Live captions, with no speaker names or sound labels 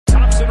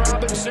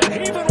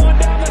Anderson heaving one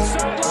down the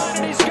sideline,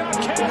 and he's got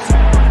Cass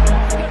Allen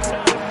over the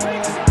top.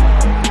 Big side,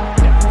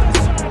 down the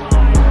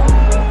sideline.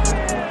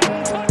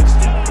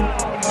 Touchdown.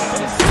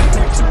 His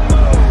signature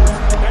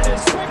move and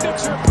his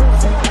signature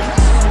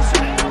performance.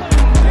 Allen,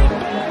 deep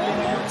ball one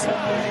more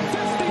time.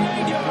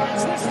 58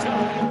 yards this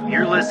time.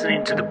 You're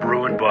listening to the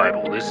Bruin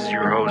Bible. This is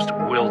your host,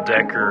 Will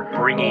Decker,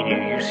 bringing you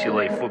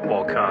UCLA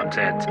football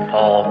content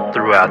all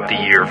throughout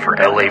the year for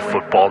LA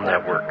Football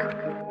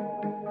Network.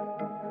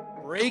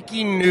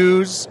 Breaking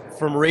news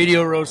from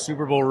Radio Row,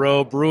 Super Bowl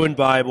Row, Bruin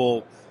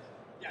Bible.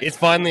 It's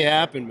finally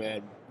happened,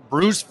 man.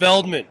 Bruce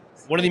Feldman,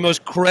 one of the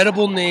most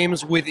credible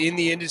names within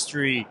the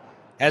industry,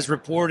 has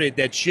reported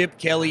that Chip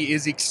Kelly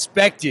is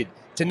expected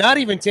to not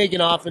even take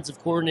an offensive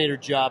coordinator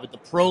job at the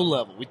pro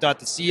level. We thought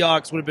the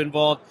Seahawks would have been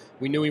involved.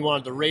 We knew he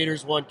wanted the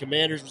Raiders one.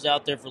 Commanders was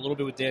out there for a little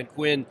bit with Dan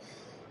Quinn.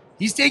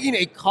 He's taking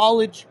a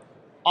college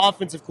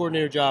offensive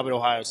coordinator job at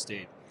Ohio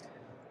State.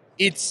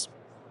 It's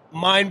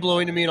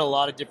mind-blowing to me in a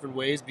lot of different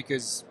ways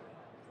because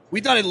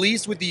we thought at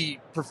least with the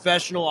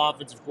professional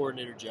offensive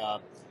coordinator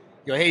job,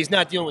 hey, he's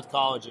not dealing with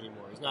college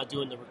anymore. He's not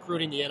doing the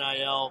recruiting, the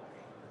NIL.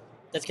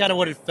 That's kind of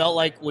what it felt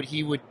like, what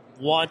he would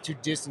want to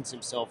distance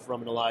himself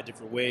from in a lot of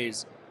different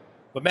ways.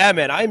 But,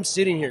 man, I'm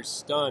sitting here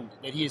stunned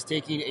that he is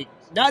taking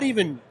not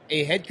even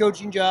a head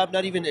coaching job,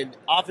 not even an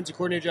offensive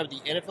coordinator job, the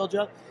NFL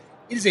job.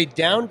 It is a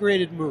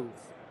downgraded move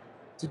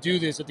to do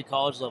this at the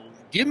college level.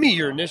 Give me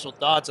your initial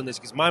thoughts on this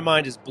because my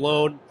mind is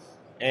blown,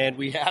 and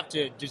we have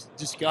to just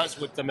discuss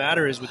what the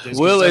matter is with this.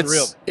 Well,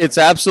 it's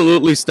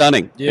absolutely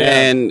stunning,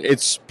 and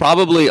it's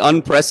probably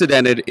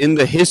unprecedented in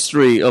the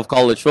history of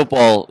college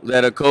football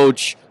that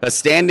a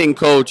standing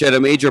coach at a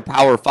major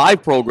Power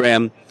 5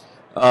 program,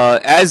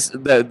 as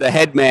the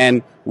head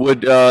man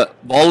would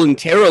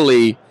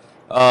voluntarily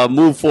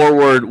move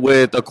forward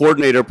with a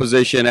coordinator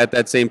position at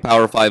that same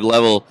Power 5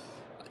 level.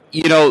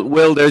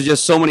 Will, there's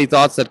just so many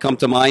thoughts that come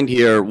to mind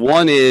here.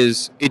 One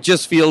is it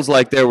just feels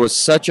like there was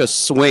such a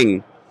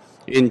swing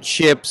in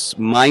Chip's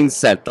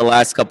mindset the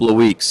last couple of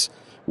weeks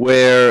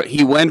where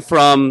he went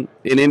from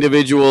an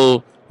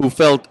individual who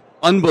felt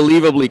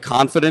unbelievably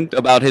confident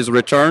about his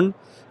return,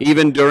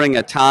 even during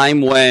a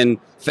time when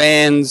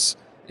fans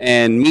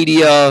and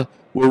media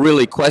were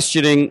really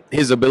questioning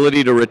his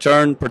ability to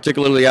return,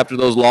 particularly after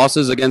those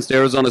losses against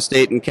Arizona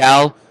State and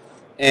Cal.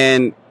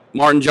 And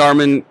Martin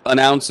Jarman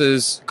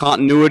announces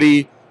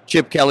continuity,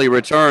 Chip Kelly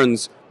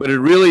returns, but it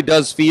really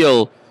does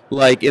feel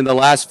like in the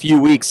last few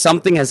weeks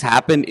something has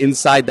happened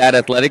inside that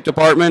athletic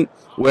department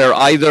where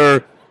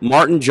either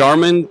Martin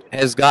Jarman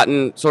has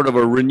gotten sort of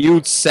a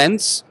renewed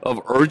sense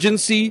of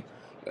urgency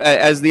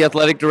as the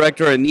athletic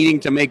director and needing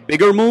to make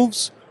bigger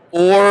moves,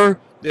 or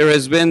there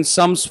has been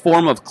some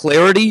form of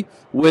clarity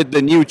with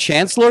the new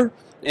chancellor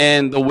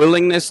and the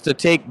willingness to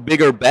take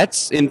bigger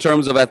bets in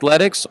terms of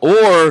athletics,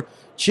 or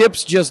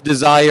Chip's just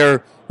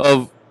desire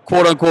of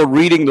quote-unquote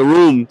reading the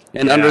room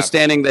and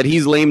understanding that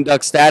he's lame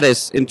duck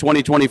status in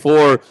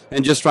 2024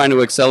 and just trying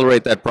to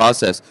accelerate that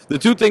process. The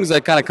two things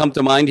that kind of come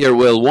to mind here,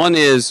 Will, one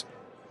is,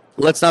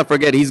 let's not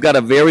forget, he's got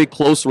a very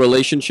close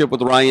relationship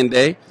with Ryan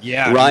Day.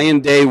 Yeah. Ryan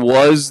Day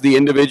was the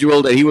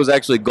individual that he was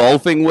actually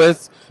golfing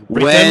with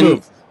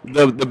when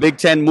the Big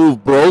Ten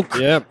move broke,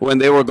 when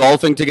they were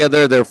golfing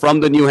together. They're from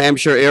the New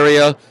Hampshire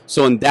area.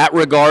 So in that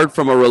regard,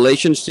 from a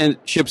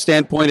relationship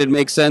standpoint, it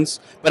makes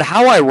sense. But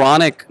how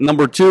ironic,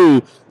 number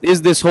two,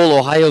 is this whole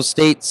Ohio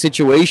State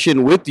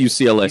situation with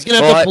UCLA. He's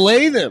going to have to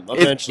play them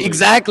eventually.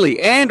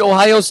 Exactly. And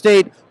Ohio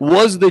State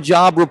was the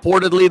job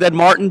reportedly that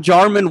Martin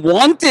Jarman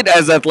wanted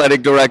as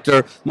athletic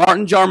director.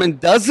 Martin Jarman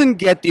doesn't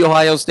get the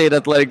Ohio State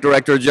athletic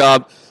director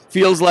job.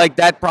 Feels like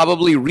that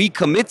probably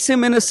recommits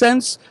him in a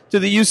sense to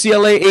the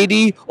UCLA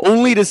AD,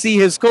 only to see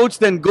his coach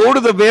then go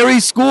to the very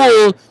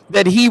school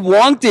that he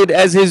wanted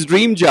as his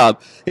dream job.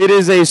 It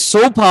is a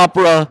soap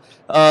opera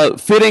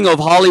fitting of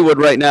Hollywood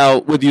right now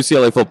with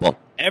UCLA football.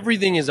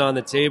 Everything is on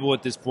the table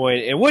at this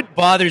point, and what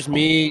bothers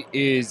me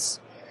is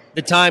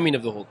the timing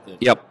of the whole thing.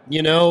 Yep.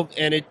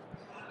 And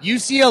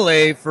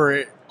UCLA,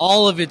 for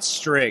all of its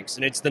strengths,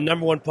 and it's the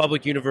number one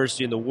public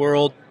university in the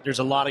world, there's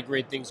a lot of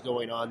great things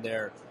going on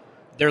there.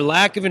 Their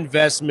lack of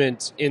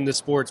investment in the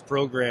sports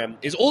program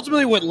is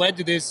ultimately what led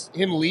to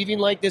him leaving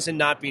like this and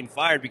not being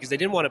fired because they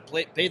didn't want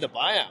to pay the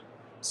buyout.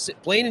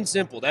 Plain and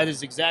simple, that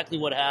is exactly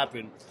what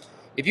happened.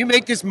 If you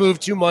make this move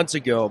 2 months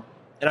ago,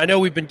 and I know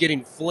we've been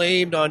getting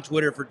flamed on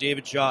Twitter for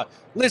David Shaw.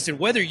 Listen,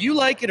 whether you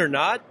like it or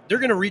not, they're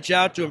going to reach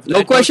out to him for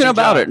No question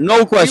about it.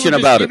 No question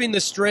about it. Giving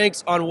the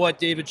strengths on what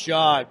David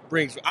Shaw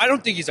brings. I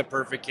don't think he's a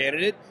perfect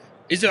candidate.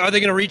 Are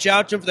they going to reach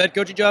out to him for that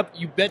coaching job?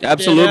 You bet your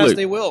damn ass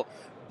they will.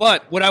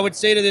 But what I would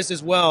say to this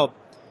as well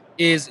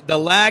is the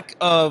lack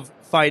of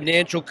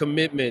financial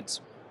commitment,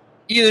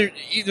 either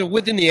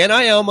within the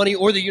NIL money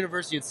or the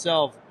university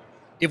itself.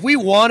 If we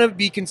want to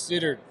be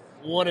considered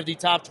one of the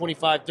top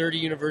 25, 30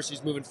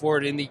 universities moving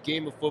forward in the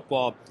game of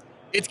football,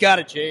 it's got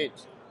to change.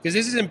 Because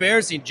this is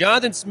embarrassing.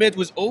 Jonathan Smith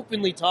was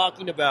openly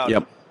talking about,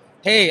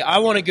 hey, I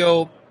want to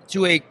go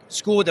to a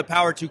school with a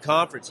Power 2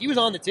 conference. He was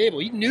on the table.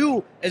 He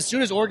knew as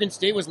soon as Oregon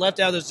State was left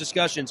out of those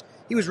discussions,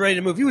 he was ready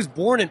to move. He was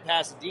born in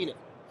Pasadena.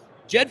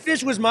 Jed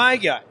Fish was my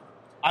guy.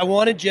 I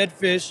wanted Jed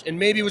Fish, and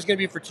maybe it was going to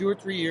be for 2 or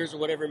 3 years or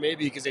whatever it may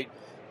be, because it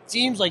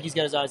seems like he's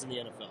got his eyes in the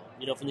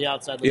NFL, from the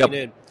outside looking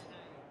in.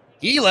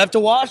 He left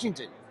to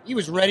Washington. He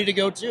was ready to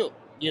go too,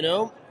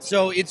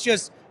 So it's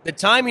just the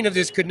timing of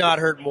this could not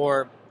hurt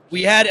more.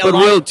 We had But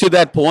Will, to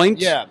that point,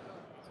 yeah.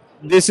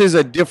 This is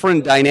a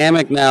different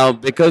dynamic now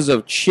because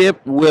of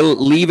Chip Will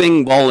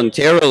leaving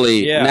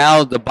voluntarily. Yeah.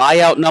 Now the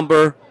buyout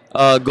number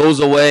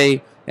goes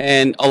away,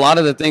 and a lot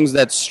of the things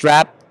that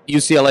strap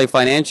UCLA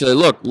financially,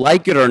 look,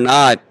 like it or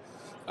not,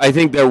 I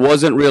think there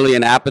wasn't really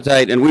an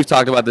appetite, and we've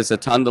talked about this a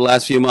ton the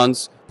last few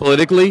months,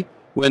 politically,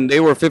 when they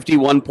were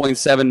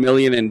 $51.7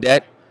 million in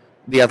debt,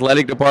 the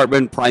athletic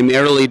department,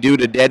 primarily due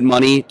to dead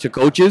money to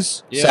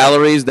coaches,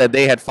 salaries that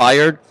they had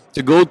fired,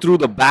 to go through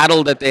the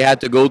battle that they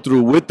had to go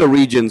through with the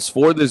regions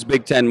for this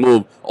Big Ten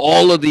move,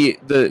 all of the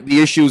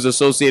issues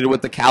associated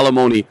with the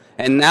calamony,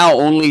 and now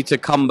only to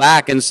come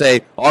back and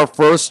say, our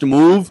first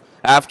move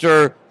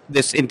after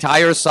this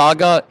entire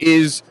saga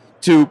is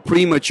to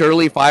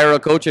prematurely fire a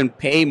coach and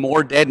pay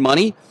more dead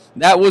money.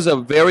 That was a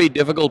very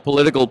difficult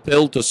political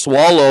pill to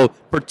swallow,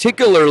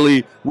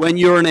 particularly when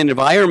you're in an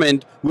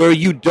environment where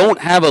you don't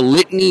have a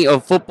litany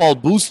of football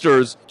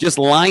boosters just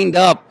lined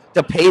up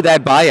to pay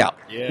that buyout.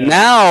 Yeah.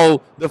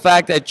 Now, the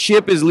fact that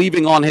Chip is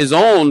leaving on his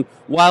own,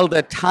 while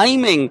the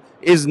timing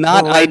is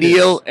not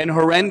ideal and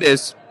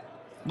horrendous,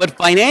 but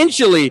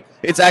financially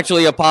it's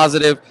actually a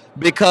positive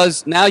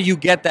because now you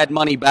get that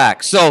money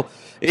back. So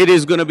it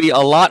is going to be a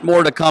lot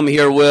more to come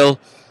here, Will.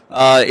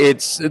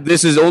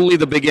 This is only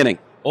the beginning.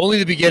 Only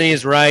the beginning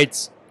is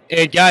right.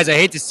 And guys, I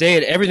hate to say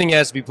it, everything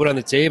has to be put on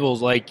the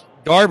tables. Like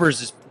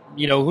Garbers is,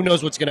 who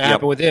knows what's going to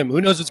happen with him? Who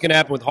knows what's going to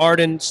happen with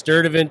Harden,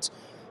 Sturdivant?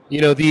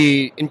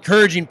 The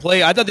encouraging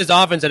play. I thought this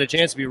offense had a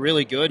chance to be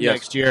really good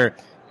next year.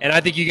 And I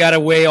think you got to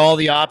weigh all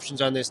the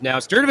options on this now.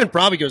 Sturdivant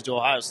probably goes to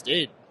Ohio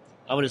State,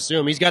 I would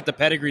assume. He's got the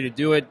pedigree to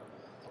do it.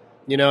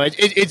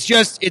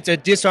 It's a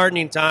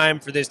disheartening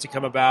time for this to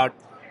come about.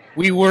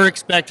 We were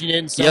expecting it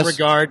in some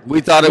regard. We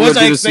thought it would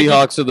be the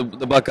Seahawks or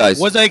the Buckeyes.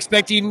 Was I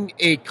expecting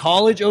a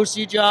college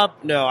OC job?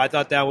 No, I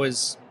thought that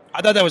was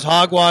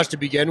hogwash to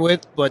begin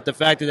with. But the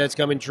fact that that's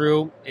coming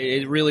true,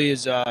 it really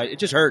is. It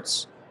just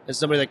hurts as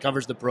somebody that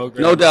covers the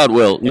program. No doubt,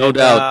 Will. No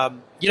doubt.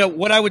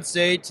 What I would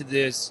say to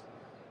this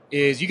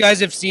is, you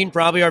guys have seen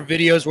probably our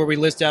videos where we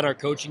list out our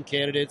coaching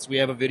candidates. We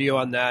have a video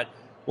on that.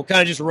 We'll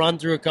kind of just run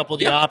through a couple of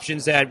the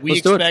options that we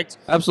expect.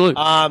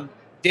 Absolutely.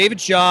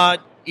 David Shaw,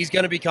 he's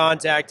going to be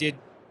contacted.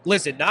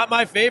 Listen, not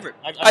my favorite.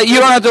 You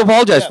don't have to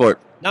apologize for it.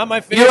 Not my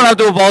favorite. You don't have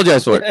to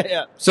apologize for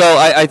it. So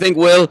I think,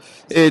 Will,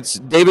 it's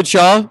David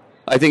Shaw.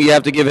 I think you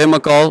have to give him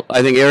a call.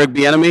 I think Eric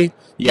Bieniemy,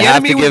 you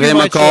have to give him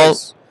a call.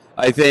 Choice.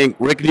 I think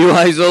Rick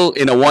Neuheisel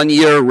in a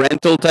one-year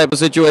rental type of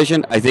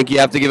situation, I think you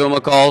have to give him a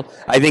call.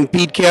 I think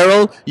Pete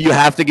Carroll, you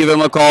have to give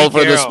him a call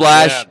for the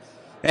splash. Yeah.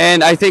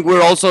 And I think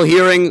we're also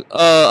hearing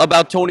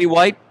about Tony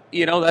White.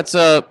 That's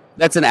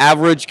an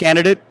average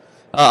candidate,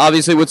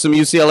 obviously with some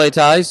UCLA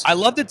ties. I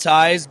love the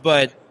ties,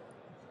 but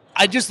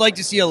I'd just like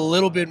to see a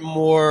little bit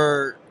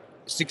more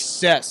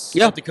success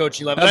at the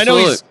coaching level. I know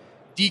he's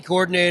D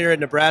coordinator at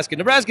Nebraska.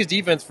 Nebraska's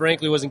defense,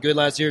 frankly, wasn't good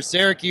last year.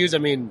 Syracuse,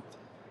 it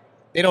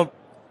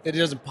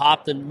doesn't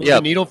pop the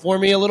needle for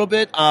me a little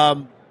bit.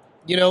 I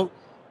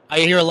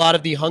hear a lot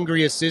of the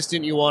hungry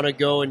assistant. You want to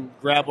go and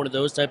grab one of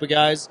those type of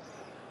guys.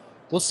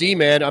 We'll see,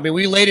 man.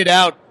 We laid it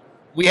out.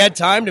 We had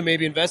time to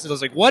maybe invest it. I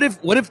was like, what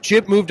if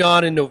Chip moved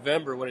on in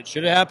November when it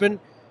should have happened?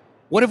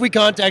 What if we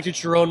contacted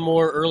Sharon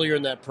Moore earlier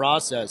in that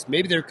process?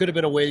 Maybe there could have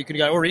been a way you could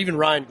have got, or even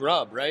Ryan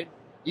Grubb, right?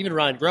 Even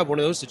Ryan Grubb, one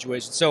of those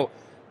situations. So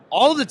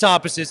all of the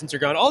top assistants are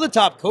gone. All the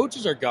top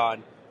coaches are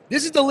gone.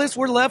 This is the list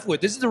we're left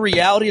with. This is the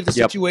reality of the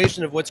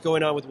situation of what's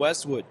going on with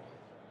Westwood,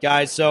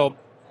 guys. So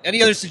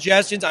any other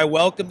suggestions, I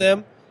welcome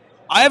them.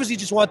 I obviously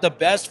just want the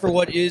best for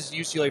what is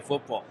UCLA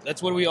football.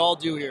 That's what we all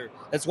do here.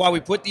 That's why we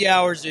put the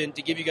hours in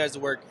to give you guys the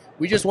work.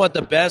 We just want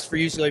the best for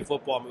UCLA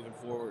football moving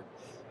forward.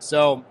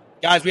 So,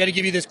 guys, we had to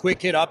give you this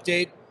quick hit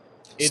update.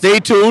 Stay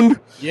tuned.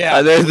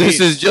 Yeah,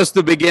 this is just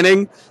the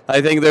beginning.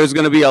 I think there's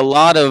going to be a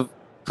lot of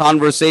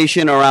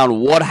conversation around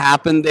what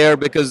happened there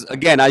because,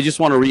 again, I just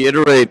want to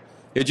reiterate,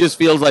 it just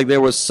feels like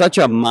there was such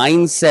a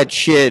mindset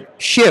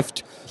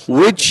shift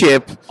with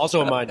Chip.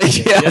 Also a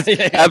mindset.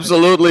 Yeah,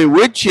 absolutely.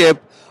 With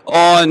Chip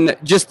on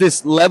just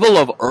this level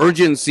of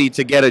urgency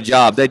to get a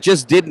job that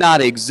just did not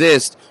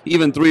exist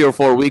even 3 or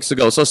 4 weeks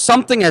ago. So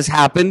something has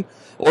happened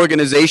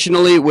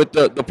organizationally with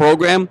the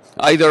program,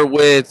 either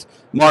with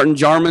Martin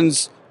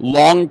Jarman's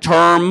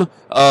long-term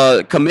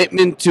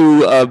commitment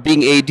to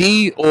being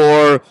AD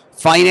or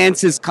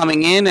finances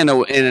coming in and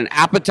an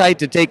appetite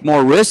to take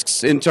more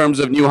risks in terms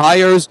of new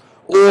hires,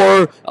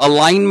 or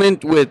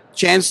alignment with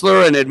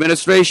chancellor and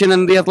administration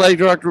and the athletic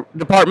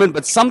department.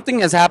 But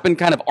something has happened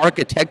kind of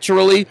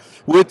architecturally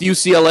with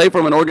UCLA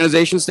from an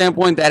organization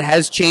standpoint that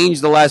has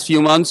changed the last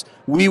few months.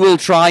 We will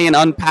try and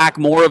unpack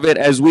more of it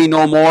as we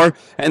know more.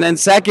 And then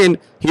second,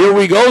 here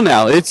we go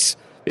now. It's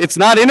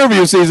not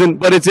interview season,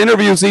 but it's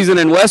interview season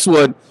in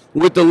Westwood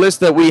with the list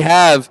that we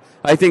have.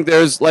 I think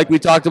there's, like we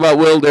talked about,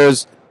 Will,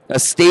 there's a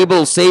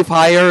stable, safe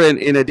hire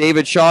in a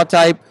David Shaw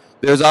type.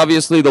 There's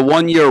obviously the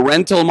one-year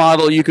rental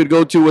model you could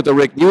go to with a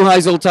Rick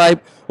Neuheisel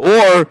type.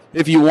 Or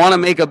if you want to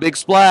make a big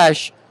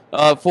splash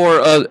for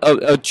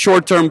a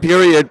short-term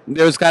period,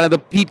 there's kind of the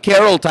Pete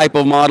Carroll type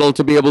of model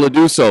to be able to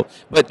do so.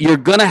 But you're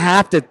going to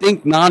have to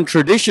think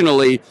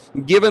non-traditionally,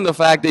 given the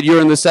fact that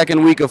you're in the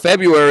second week of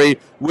February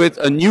with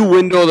a new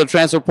window of the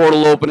transfer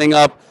portal opening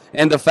up,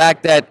 and the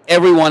fact that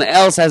everyone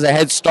else has a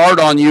head start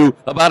on you,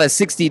 about a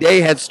 60-day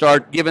head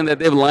start, given that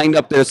they've lined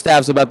up their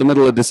staffs about the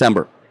middle of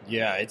December.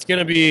 Yeah, it's going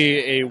to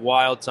be a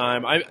wild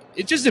time.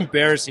 It's just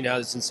embarrassing how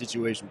this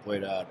situation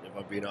played out, if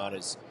I'm being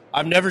honest.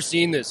 I've never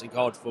seen this in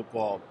college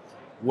football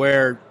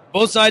where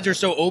both sides are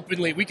so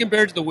openly. We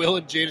compare it to the Will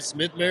and Jada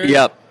Smith marriage.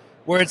 Yep.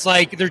 Where it's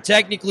like they're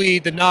technically,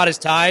 the knot is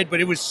tied,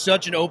 but it was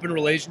such an open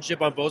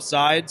relationship on both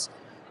sides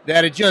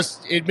that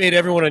it made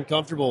everyone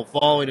uncomfortable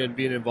following and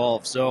being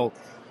involved. So,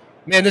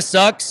 man, this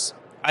sucks.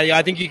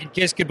 I think you can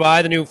kiss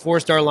goodbye the new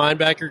 4-star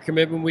linebacker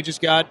commitment we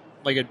just got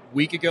like a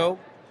week ago.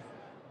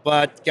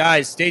 But,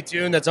 guys, stay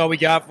tuned. That's all we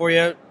got for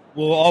you.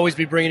 We'll always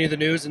be bringing you the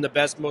news in the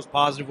best, most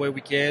positive way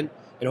we can,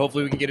 and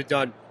hopefully we can get it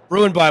done.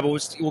 Bruin Bible,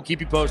 we'll keep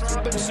you posted.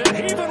 Robinson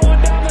heaving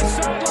one down the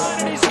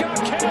sideline, and he's got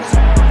Cass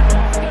Allen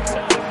over the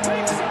top.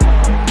 Fakes it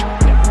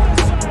down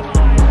the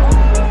sideline.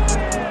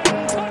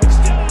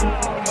 Touchdown.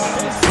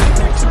 His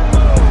signature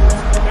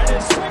move and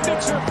his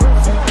signature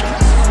performance.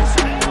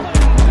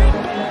 Allen, big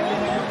ball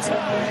one more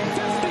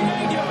time.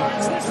 58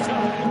 yards this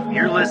time.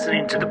 You're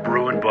listening to the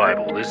Bruin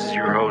Bible. This is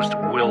your host,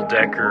 Will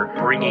Decker,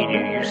 bringing you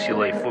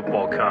UCLA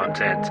football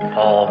content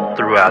all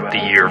throughout the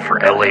year for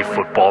LA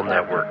Football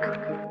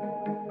Network.